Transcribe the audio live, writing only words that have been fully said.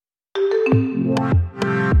This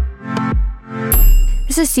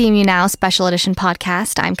is CMU Now Special Edition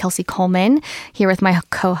Podcast. I'm Kelsey Coleman, here with my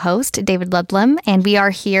co-host, David Ludlam, and we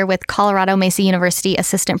are here with Colorado Mesa University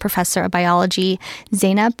Assistant Professor of Biology,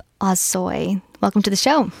 Zainab Ozsoy. Welcome to the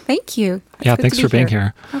show. Thank you. Yeah, thanks for being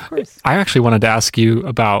here. Of course. I actually wanted to ask you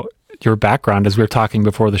about your background. As we were talking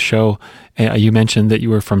before the show, you mentioned that you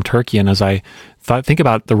were from Turkey, and as I think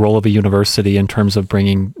about the role of a university in terms of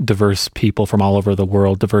bringing diverse people from all over the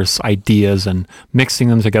world, diverse ideas, and mixing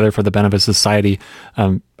them together for the benefit of society,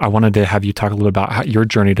 I wanted to have you talk a little bit about your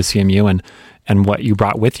journey to CMU and what you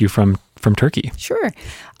brought with you from Turkey. Sure.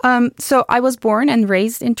 So I was born and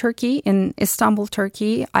raised in Turkey, in Istanbul,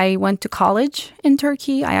 Turkey. I went to college in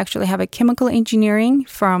Turkey. I actually have a chemical engineering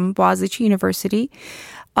from Boğaziçi University.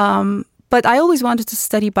 But I always wanted to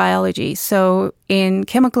study biology. So in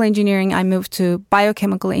chemical engineering, I moved to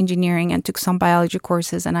biochemical engineering and took some biology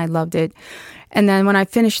courses, and I loved it. And then when I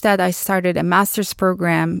finished that, I started a master's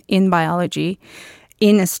program in biology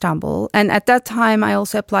in Istanbul. And at that time, I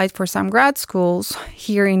also applied for some grad schools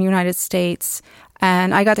here in the United States,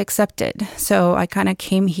 and I got accepted. So I kind of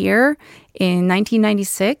came here in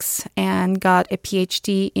 1996 and got a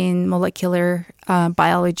PhD in molecular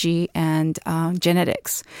biology and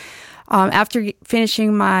genetics. After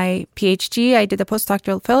finishing my PhD, I did a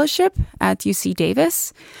postdoctoral fellowship at UC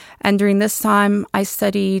Davis. And during this time, I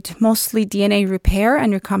studied mostly DNA repair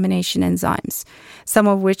and recombination enzymes, some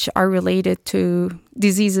of which are related to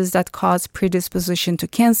diseases that cause predisposition to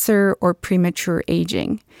cancer or premature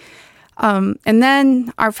aging. And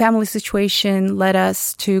then our family situation led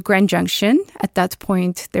us to Grand Junction. At that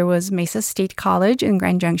point, there was Mesa State College in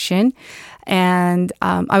Grand Junction. And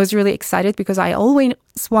I was really excited because I always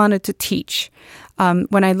wanted to teach.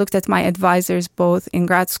 When I looked at my advisors, both in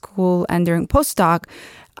grad school and during postdoc,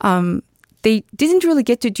 they didn't really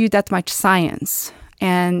get to do that much science.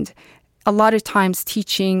 And a lot of times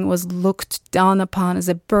teaching was looked down upon as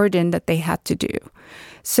a burden that they had to do.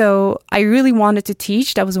 So I really wanted to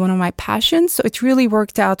teach. That was one of my passions. So it really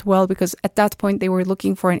worked out well because at that point they were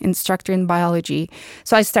looking for an instructor in biology.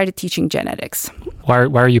 So I started teaching genetics. Why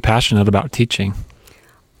are you passionate about teaching?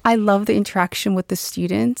 I love the interaction with the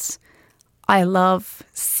students. I love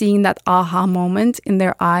seeing that aha moment in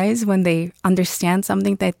their eyes when they understand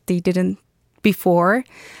something that they didn't before.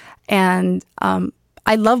 And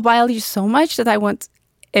I love biology so much that I want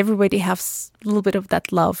everybody to have a little bit of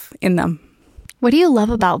that love in them. What do you love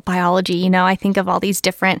about biology? You know, I think of all these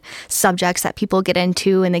different subjects that people get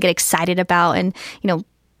into and they get excited about. And, you know,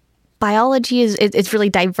 biology it's really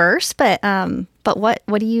diverse, but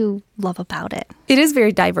what do you love about it? It is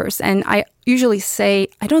very diverse. And I usually say,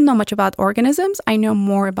 I don't know much about organisms. I know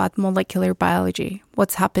more about molecular biology,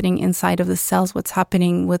 what's happening inside of the cells, what's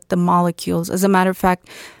happening with the molecules. As a matter of fact,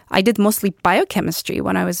 I did mostly biochemistry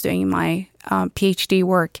when I was doing my PhD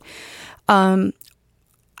work.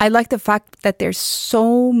 I like the fact that there's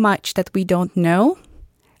so much that we don't know,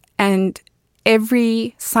 and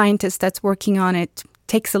every scientist that's working on it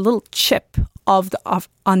takes a little chip of the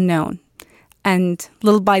unknown, and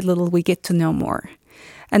little by little we get to know more.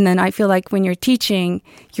 And then I feel like when you're teaching,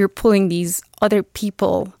 you're pulling these other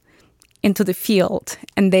people into the field,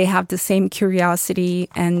 and they have the same curiosity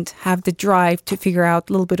and have the drive to figure out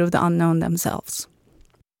a little bit of the unknown themselves.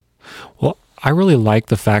 Well, I really like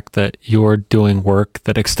the fact that you're doing work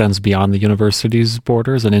that extends beyond the university's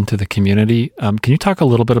borders and into the community. Can you talk a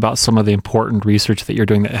little bit about some of the important research that you're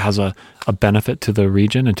doing that has a benefit to the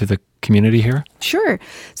region and to the community here? Sure.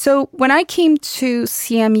 So when I came to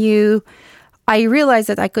CMU, I realized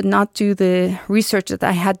that I could not do the research that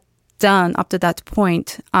I had done up to that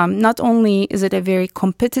point. Not only is it a very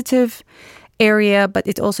competitive area, but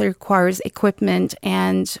it also requires equipment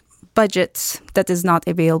and budgets that is not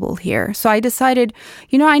available here. So I decided,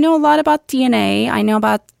 I know a lot about DNA. I know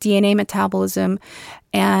about DNA metabolism.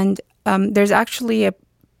 And there's actually a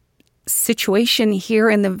situation here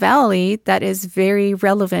in the Valley that is very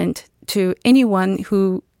relevant to anyone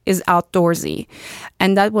who is outdoorsy.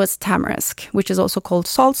 And that was tamarisk, which is also called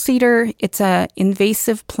salt cedar. It's an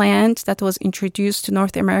invasive plant that was introduced to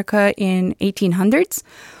North America in 1800s.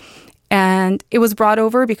 And it was brought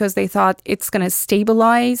over because they thought it's going to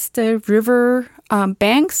stabilize the river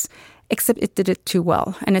banks, except it did it too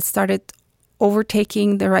well. And it started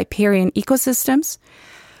overtaking the riparian ecosystems.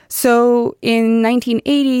 So in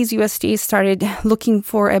 1980s, USDA started looking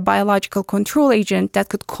for a biological control agent that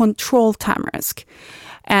could control tamarisk.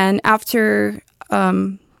 And after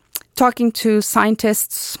talking to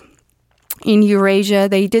scientists in Eurasia,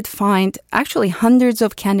 they did find actually hundreds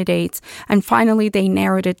of candidates, and finally they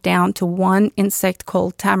narrowed it down to one insect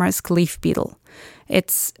called tamarisk leaf beetle.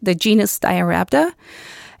 It's the genus Diarabda,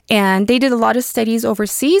 And they did a lot of studies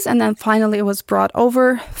overseas, and then finally it was brought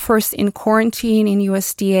over, first in quarantine in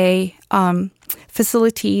USDA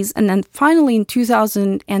facilities, and then finally in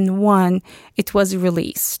 2001, it was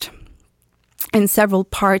released in several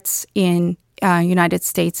parts in United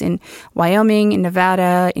States, in Wyoming, in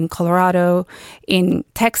Nevada, in Colorado, in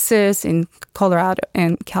Texas, in Colorado,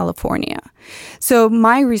 and California. So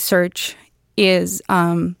my research is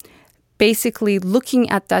basically looking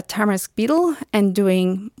at that tamarisk beetle and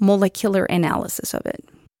doing molecular analysis of it.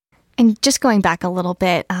 And just going back a little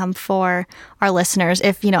bit for our listeners,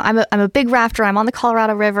 if, I'm a big rafter, I'm on the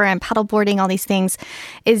Colorado River, I'm paddleboarding, all these things.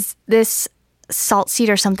 Is this salt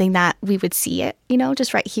cedar something that we would see it,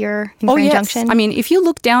 just right here in Grand Junction? I mean, if you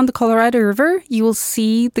look down the Colorado River, you will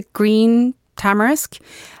see the green tamarisk.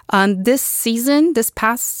 This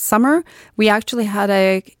past summer, we actually had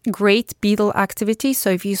a great beetle activity. So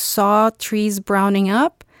if you saw trees browning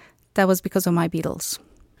up, that was because of my beetles.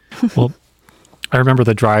 Well, I remember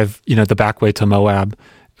the drive, the back way to Moab.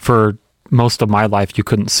 For most of my life, you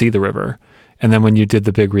couldn't see the river. And then when you did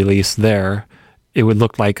the big release there, it would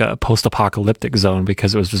look like a post-apocalyptic zone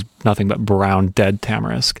because it was just nothing but brown, dead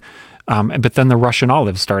tamarisk. But then the Russian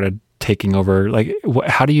olive started taking over. Like,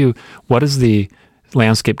 what is the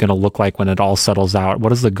landscape going to look like when it all settles out?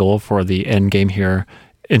 What is the goal for the end game here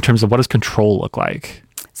in terms of what does control look like?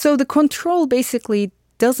 So the control basically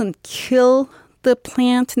doesn't kill the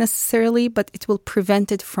plant necessarily, but it will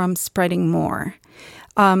prevent it from spreading more.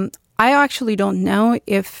 I actually don't know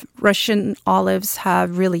if Russian olives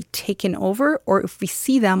have really taken over or if we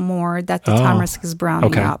see them more that the tamarisk is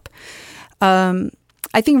browning up.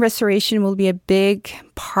 I think restoration will be a big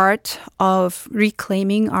part of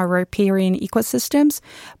reclaiming our riparian ecosystems,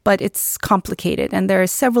 but it's complicated, and there are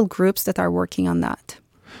several groups that are working on that.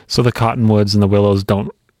 So the cottonwoods and the willows don't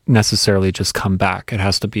necessarily just come back. It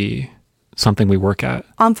has to be something we work at.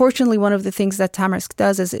 Unfortunately, one of the things that tamarisk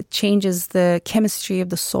does is it changes the chemistry of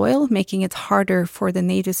the soil, making it harder for the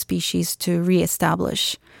native species to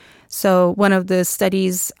reestablish. So one of the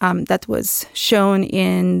studies that was shown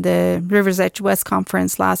in the River's Edge West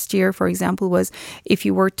Conference last year, for example, was if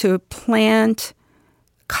you were to plant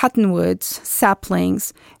cottonwoods,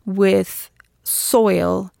 saplings, with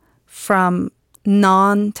soil from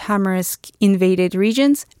non-tamarisk invaded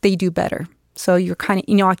regions, they do better. So you're kind of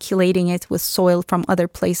inoculating it with soil from other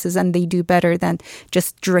places, and they do better than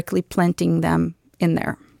just directly planting them in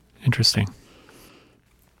there. Interesting.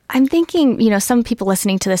 I'm thinking, some people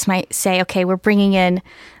listening to this might say, okay, we're bringing in,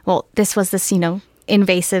 this was this,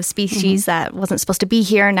 invasive species that wasn't supposed to be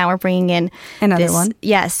here. Now we're bringing in another one.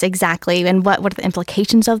 Yes, exactly. And what are the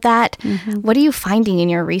implications of that? What are you finding in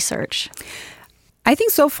your research? I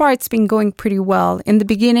think so far it's been going pretty well. In the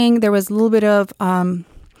beginning, there was a little bit of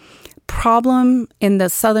problem in the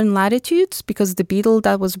southern latitudes because the beetle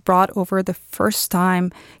that was brought over the first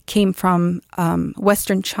time came from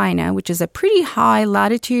Western China, which is a pretty high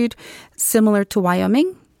latitude, similar to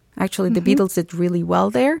Wyoming. Actually, the beetles did really well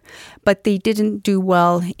there, but they didn't do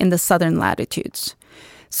well in the southern latitudes.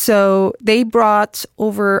 So they brought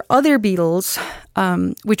over other beetles,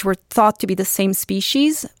 which were thought to be the same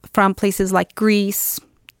species, from places like Greece,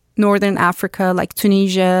 Northern Africa, like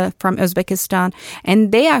Tunisia, from Uzbekistan,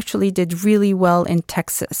 and they actually did really well in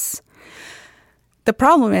Texas. The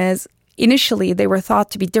problem is, initially, they were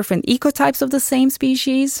thought to be different ecotypes of the same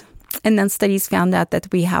species, and then studies found out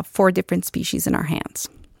that we have 4 different species in our hands.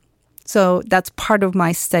 So that's part of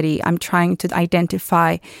my study. I'm trying to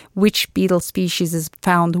identify which beetle species is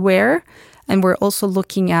found where, and we're also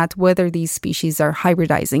looking at whether these species are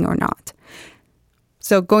hybridizing or not.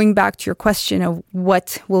 So going back to your question of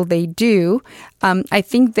what will they do, I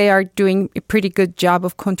think they are doing a pretty good job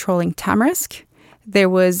of controlling tamarisk.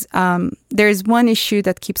 There's one issue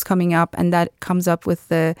that keeps coming up, and that comes up with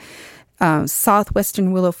the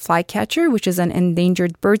southwestern willow flycatcher, which is an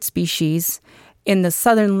endangered bird species. In the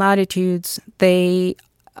southern latitudes, they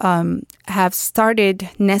have started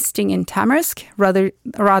nesting in tamarisk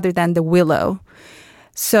rather than the willow.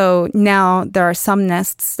 So now there are some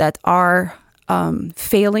nests that are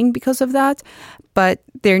failing because of that, but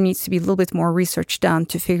there needs to be a little bit more research done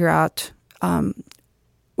to figure out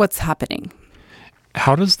what's happening.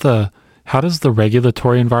 How does the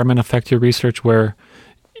regulatory environment affect your research, where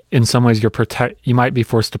in some ways you might be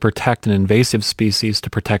forced to protect an invasive species to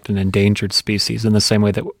protect an endangered species in the same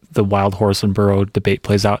way that the wild horse and burro debate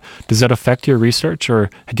plays out? Does that affect your research, or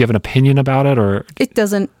do you have an opinion about it? Or it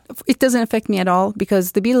doesn't affect me at all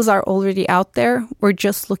because the beetles are already out there. We're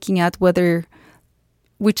just looking at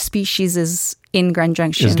which species is in Grand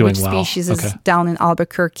Junction, which species is down in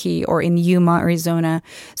Albuquerque or in Yuma, Arizona.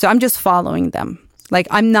 So I'm just following them. Like,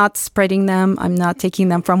 I'm not spreading them. I'm not taking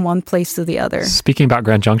them from one place to the other. Speaking about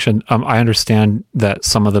Grand Junction, I understand that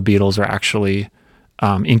some of the beetles are actually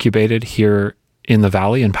incubated here in the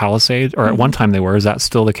valley in Palisade, or at one time they were. Is that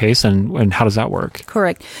still the case? And how does that work?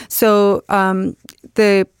 Correct. So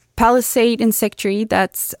the Palisade insectary,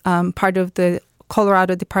 that's part of the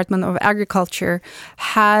Colorado Department of Agriculture,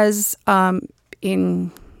 has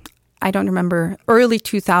in, I don't remember, early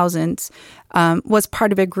 2000s, was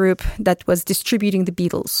part of a group that was distributing the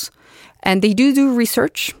beetles. And they do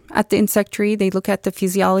research at the insectary. They look at the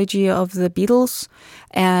physiology of the beetles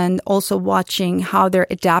and also watching how they're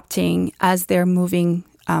adapting as they're moving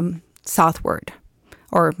southward,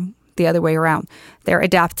 or the other way around. They're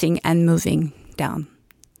adapting and moving down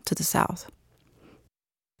to the south.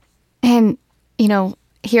 And, you know,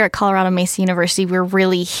 here at Colorado Mesa University, we're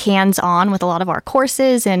really hands-on with a lot of our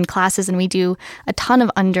courses and classes, and we do a ton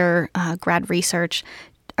of undergrad research.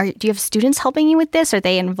 Do you have students helping you with this? Are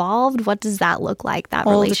they involved? What does that look like, that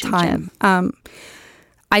all relationship? All the time.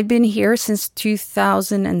 I've been here since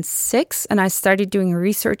 2006, and I started doing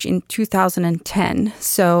research in 2010.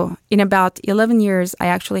 So in about 11 years, I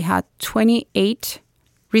actually had 28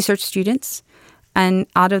 research students. And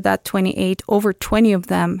out of that 28, over 20 of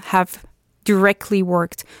them have directly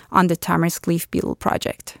worked on the tamarisk leaf beetle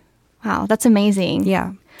project. Wow, that's amazing.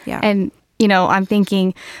 Yeah. And, you know, I'm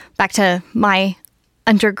thinking back to my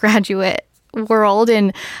undergraduate world,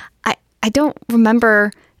 and I don't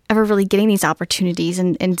remember ever really getting these opportunities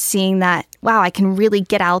and seeing that, wow, I can really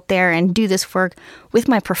get out there and do this work with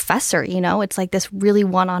my professor, you know? It's like this really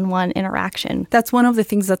one-on-one interaction. That's one of the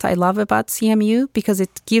things that I love about CMU, because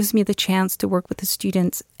it gives me the chance to work with the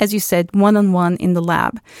students, as you said, one-on-one in the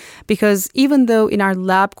lab. Because even though in our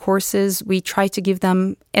lab courses, we try to give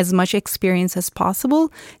them as much experience as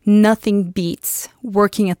possible, nothing beats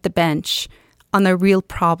working at the bench on a real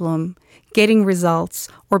problem, getting results,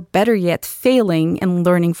 or better yet, failing and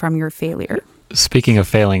learning from your failure. Speaking of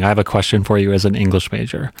failing, I have a question for you as an English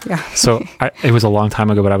major. Yeah. So it was a long time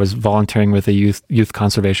ago, but I was volunteering with the Youth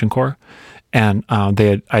Conservation Corps, and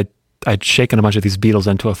I'd shaken a bunch of these beetles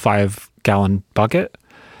into a 5-gallon bucket,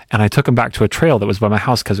 and I took them back to a trail that was by my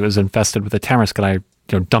house because it was infested with a tamarisk, and I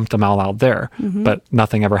dumped them all out there, but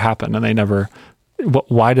nothing ever happened, and they never.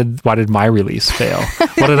 Why did my release fail?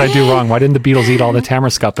 What did I do wrong? Why didn't the beetles eat all the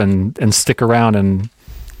tamarisk up and stick around? And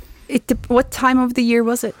what time of the year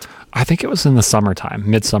was it? I think it was in the summertime,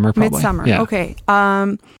 midsummer probably. Midsummer, yeah. Okay.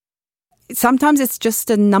 Sometimes it's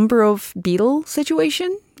just a number of beetle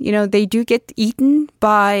situation. You know, they do get eaten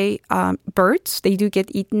by birds. They do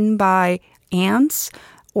get eaten by ants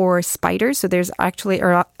or spiders. So there's actually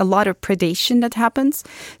a lot of predation that happens.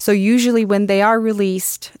 So usually when they are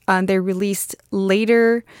released, they're released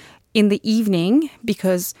later in the evening,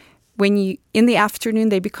 because in the afternoon,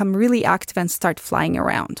 they become really active and start flying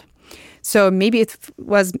around. So maybe it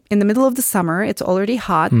was in the middle of the summer, it's already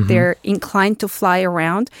hot, they're inclined to fly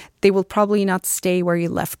around. They will probably not stay where you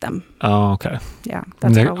left them. Oh, okay. Yeah.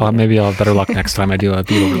 That's maybe I'll have better luck next time I do a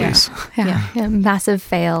beetle release. Yeah. Massive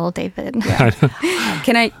fail, David. Yeah.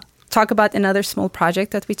 Can I talk about another small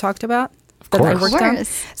project that we talked about? Of course. I worked on?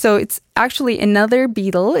 So it's actually another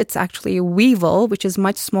beetle. It's actually a weevil, which is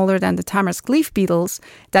much smaller than the tamarisk leaf beetles,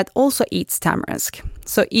 that also eats tamarisk.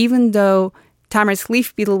 So even though tamarisk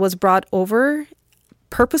leaf beetle was brought over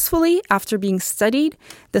purposefully after being studied,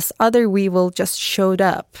 this other weevil just showed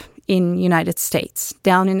up in United States.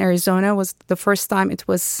 Down in Arizona was the first time it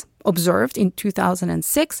was observed in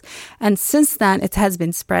 2006. And since then, it has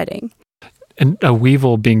been spreading. And a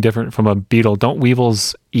weevil being different from a beetle, don't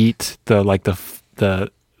weevils eat they're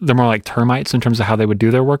more like termites in terms of how they would do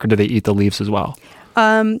their work, or do they eat the leaves as well?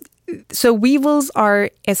 So weevils are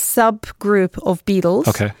a subgroup of beetles.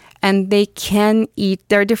 Okay. And they can eat,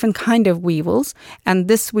 there are different kind of weevils, and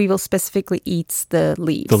this weevil specifically eats the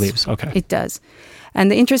leaves. The leaves, okay. It does.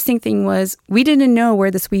 And the interesting thing was, we didn't know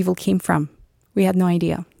where this weevil came from. We had no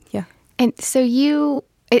idea. Yeah. And so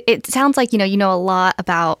it sounds like, you know a lot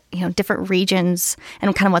about, different regions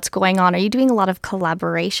and kind of what's going on. Are you doing a lot of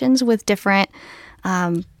collaborations with different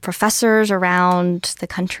professors around the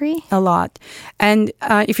country? A lot. And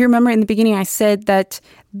if you remember in the beginning, I said that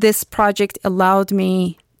this project allowed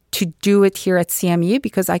me to do it here at CMU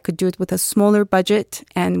because I could do it with a smaller budget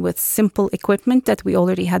and with simple equipment that we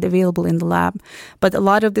already had available in the lab. But a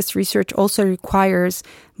lot of this research also requires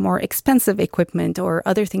more expensive equipment or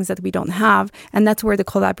other things that we don't have, and that's where the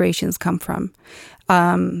collaborations come from.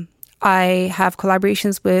 I have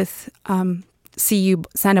collaborations with CU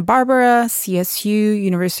Santa Barbara, CSU,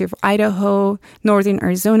 University of Idaho, Northern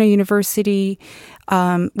Arizona University,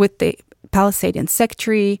 with the Palisade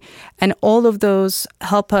insectary, and all of those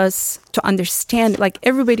help us to understand, like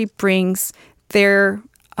everybody brings their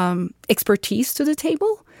expertise to the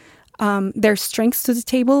table, their strengths to the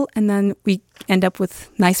table, and then we end up with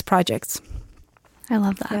nice projects. I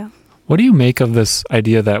love that. Yeah. What do you make of this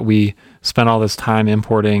idea that we spent all this time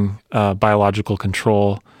importing biological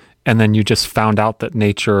control, and then you just found out that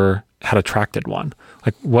nature had attracted one?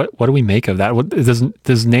 Like, what do we make of that?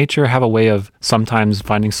 Does nature have a way of sometimes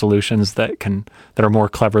finding solutions that are more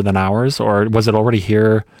clever than ours, or was it already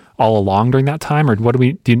here all along during that time? Or what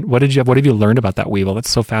have you learned about that weevil? That's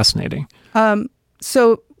so fascinating.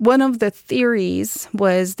 So one of the theories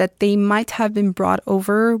was that they might have been brought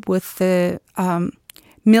over with the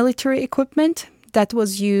military equipment that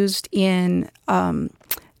was used in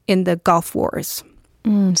the Gulf Wars.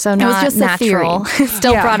 So not just natural,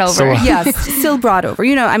 still brought over. Yes, still brought over.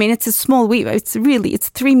 I mean, it's a small weevil. It's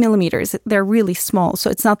 3 millimeters. They're really small. So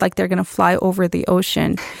it's not like they're going to fly over the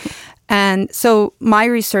ocean. And so my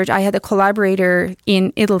research, I had a collaborator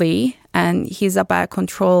in Italy, and he's a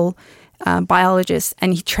biocontrol biologist,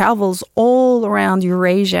 and he travels all around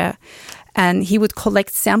Eurasia. And he would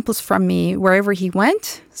collect samples from me wherever he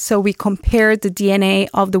went. So we compared the DNA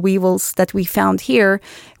of the weevils that we found here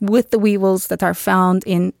with the weevils that are found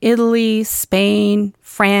in Italy, Spain,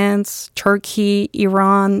 France, Turkey,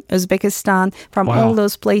 Iran, Uzbekistan, from all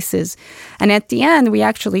those places. And at the end, we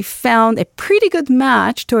actually found a pretty good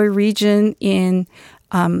match to a region in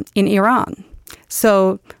Iran.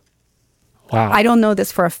 So I don't know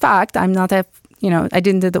this for a fact. I'm not I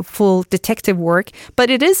didn't do the full detective work, but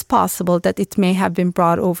it is possible that it may have been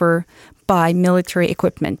brought over by military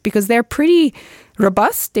equipment because they're pretty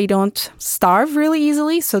robust. They don't starve really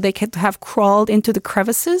easily, so they could have crawled into the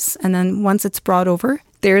crevices. And then once it's brought over,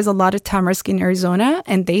 there's a lot of tamarisk in Arizona,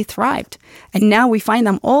 and they thrived. And now we find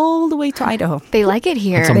them all the way to Idaho. They like it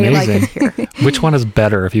here. That's amazing. They like it here. Which one is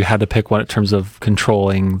better if you had to pick one in terms of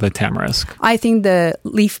controlling the tamarisk? I think the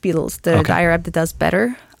leaf beetles, the Diarabda does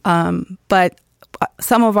better. But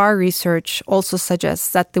some of our research also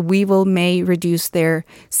suggests that the weevil may reduce their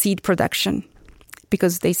seed production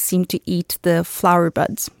because they seem to eat the flower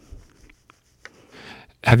buds.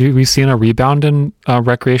 Have we seen a rebound in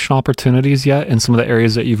recreational opportunities yet in some of the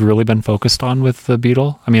areas that you've really been focused on with the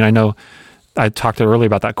beetle? I mean, I know I talked earlier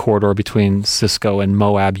about that corridor between Cisco and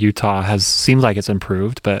Moab, Utah seems like it's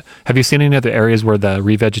improved, but have you seen any other areas where the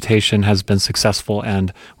revegetation has been successful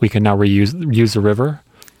and we can now use the river?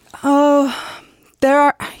 Oh,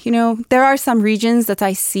 there are some regions that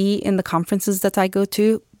I see in the conferences that I go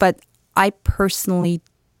to, but I personally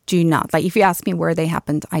do not. Like, if you ask me where they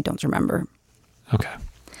happened, I don't remember. Okay.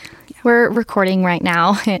 We're recording right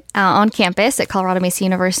now on campus at Colorado Mesa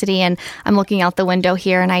University, and I'm looking out the window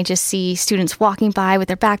here, and I just see students walking by with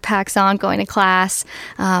their backpacks on, going to class.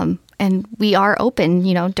 And we are open,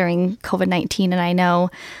 during COVID-19, and I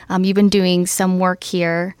know you've been doing some work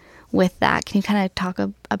here with that. Can you kind of talk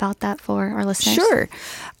about that for our listeners? Sure.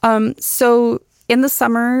 So in the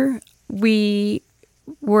summer, I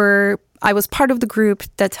was part of the group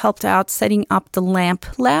that helped out setting up the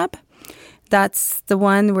LAMP lab. That's the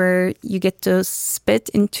one where you get to spit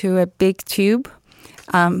into a big tube,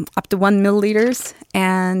 up to 1 milliliters.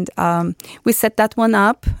 And we set that one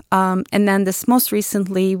up. And then most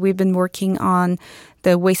recently, we've been working on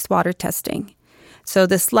the wastewater testing. So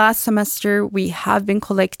this last semester, we have been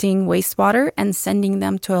collecting wastewater and sending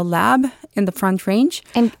them to a lab in the Front Range.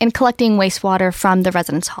 And collecting wastewater from the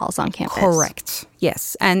residence halls on campus. Correct.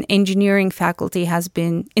 Yes. And engineering faculty has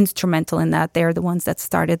been instrumental in that. They're the ones that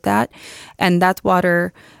started that. And that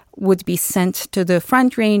water would be sent to the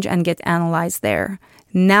Front Range and get analyzed there.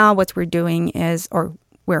 Now what we're doing is, or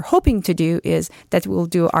we're hoping to do, is that we'll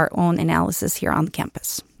do our own analysis here on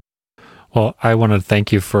campus. Well, I want to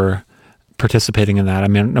thank you for participating in that. I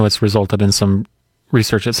mean, I know it's resulted in some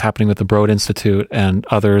research that's happening with the Broad Institute and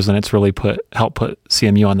others, and it's really helped put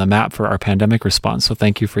CMU on the map for our pandemic response. So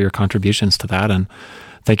thank you for your contributions to that. And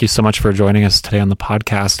thank you so much for joining us today on the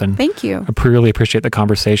podcast. And thank you. I really appreciate the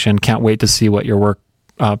conversation. Can't wait to see what your work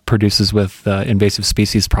produces with the invasive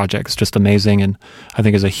species projects. Just amazing. And I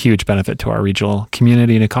think is a huge benefit to our regional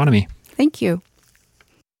community and economy. Thank you.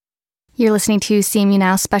 You're listening to CMU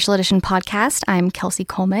Now Special Edition Podcast. I'm Kelsey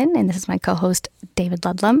Coleman, and this is my co-host, David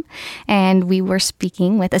Ludlam. And we were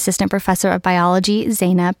speaking with Assistant Professor of Biology,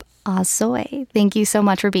 Zeynep Azzoeh. Thank you so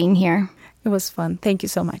much for being here. It was fun. Thank you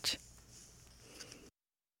so much.